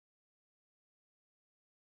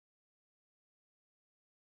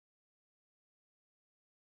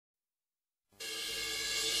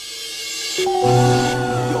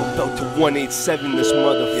About to 187 this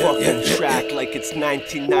motherfucking track like it's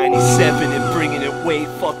 1997 and bringing it way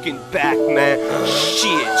fucking back, man.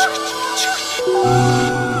 Shit.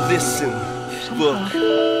 Listen, look.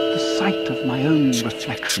 The sight of my own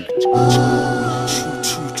reflection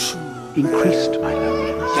increased my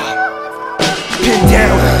loneliness. Pinned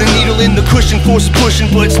down, the needle in the cushion, force pushing,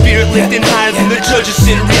 but spirit lifting higher than the judges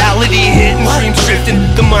sit. Reality hitting, dreams drifting,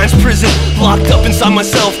 the mind's prison. Locked up inside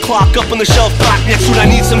myself, clock up on the shelf, clock next to it, I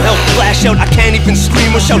need some help. Flash out, I can't even scream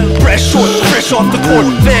or shout. Breath short, fresh off the court.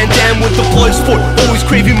 Van Damme with the blood sport, always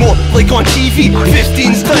craving more, like on TV.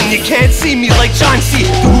 15's done, you can't see me like John C.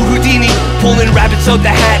 The Houdini, pulling rabbits out the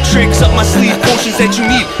hat, tricks up my sleeve, potions that you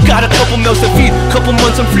need. Got a couple mouths to feed, couple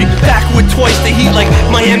months I'm free. Back with twice the heat, like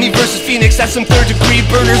Miami versus Phoenix. That's some third-degree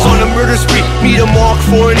burners on a murder spree. Meet a mark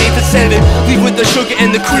for an 8 to 7. Leave with the sugar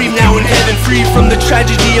and the cream, now in heaven. Free from the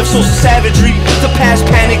tragedy of social savagery. The past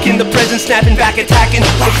panic in the present, snapping back, attacking.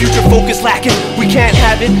 The future focus lacking, we can't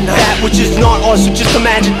have it. That which is not ours, so just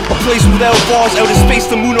imagine a place without bars, out of space,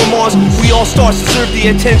 the moon or Mars. We all stars deserve the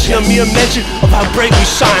attention. A mere mention of how bright we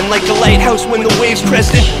shine, like a lighthouse when the waves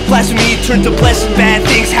cresting. Blasphemy turned to blessing, bad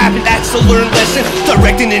things happen, that's the learned lesson.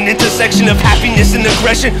 Directing an intersection of happiness and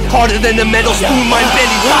aggression. Harder than a metal spoon, mind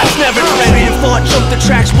bending, thoughts never trending. Thought jumped the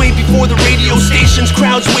tracks way before the radio stations.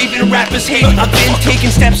 Crowds waving, rappers hate. I've been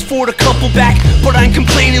taking steps forward, a couple back, but I ain't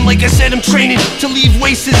complaining. Like I said, I'm training to leave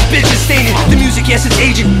wasted bitches staining. The music, yes, it's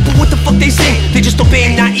aging, but what the fuck they sing? They just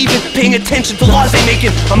obeying, not even paying attention to laws they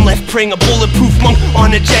making. I'm left praying, a bulletproof monk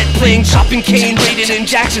on a jet plane, chopping cane, raided in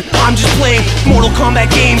Jackson. I'm just playing Mortal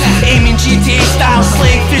Kombat games, aiming GTA style,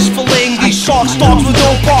 slaying fish, filleting these sharks. Dogs with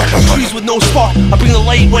no bark, trees with no spark. I bring the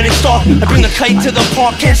light when it's dark, I bring the kite to the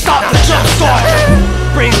park. Can't stop the jump start.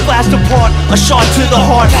 Brains blast apart, a shot to the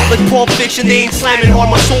heart. Like Pulp Fiction, they ain't slamming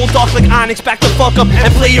hard. My soul dark like Onyx, back the fuck up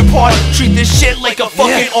and play your part. Treat this shit like a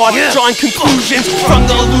fucking art. Drawing conclusions from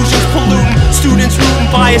the illusions, polluting. Students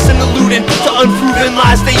rooting, bias and eluding the unproven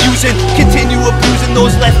lies they using. Continue abusing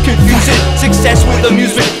those left confusing. Success with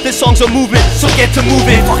amusement, this song's a movement, so get to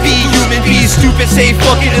moving. Be human, be stupid, say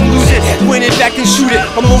fuck it and lose it. Win it back and shoot it.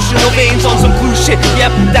 Emotional veins on some blue shit.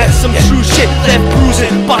 Yep, that's some true shit. Left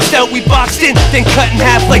bruising, boxed out, we boxed in, then cut in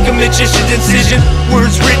half like a magician's incision.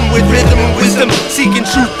 Words written with rhythm and wisdom, seeking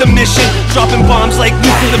truth, the mission. Dropping bombs like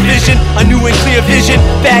nuclear vision, a new and clear vision.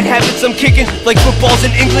 Bad habits I'm kicking, like footballs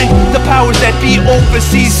in England. The powers that be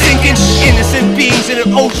overseas sinking. Innocent beings in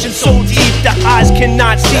an ocean so deep the eyes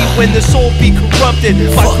cannot see. When the soul be corrupted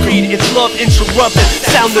by greed, it's love interrupted.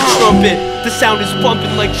 Sound the trumpet, the sound is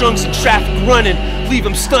bumping like drunks in traffic running. Leave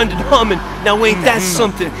them stunned and humming. Now ain't that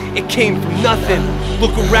something? It came from nothing.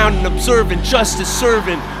 Look around and observe injustice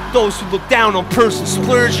serving. Those who look down on persons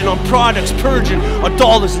splurging on products purging our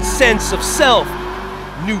dollars and cents of self.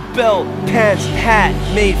 New belt, pants, hat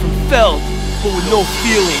made from felt, but with no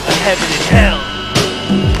feeling of heaven and hell.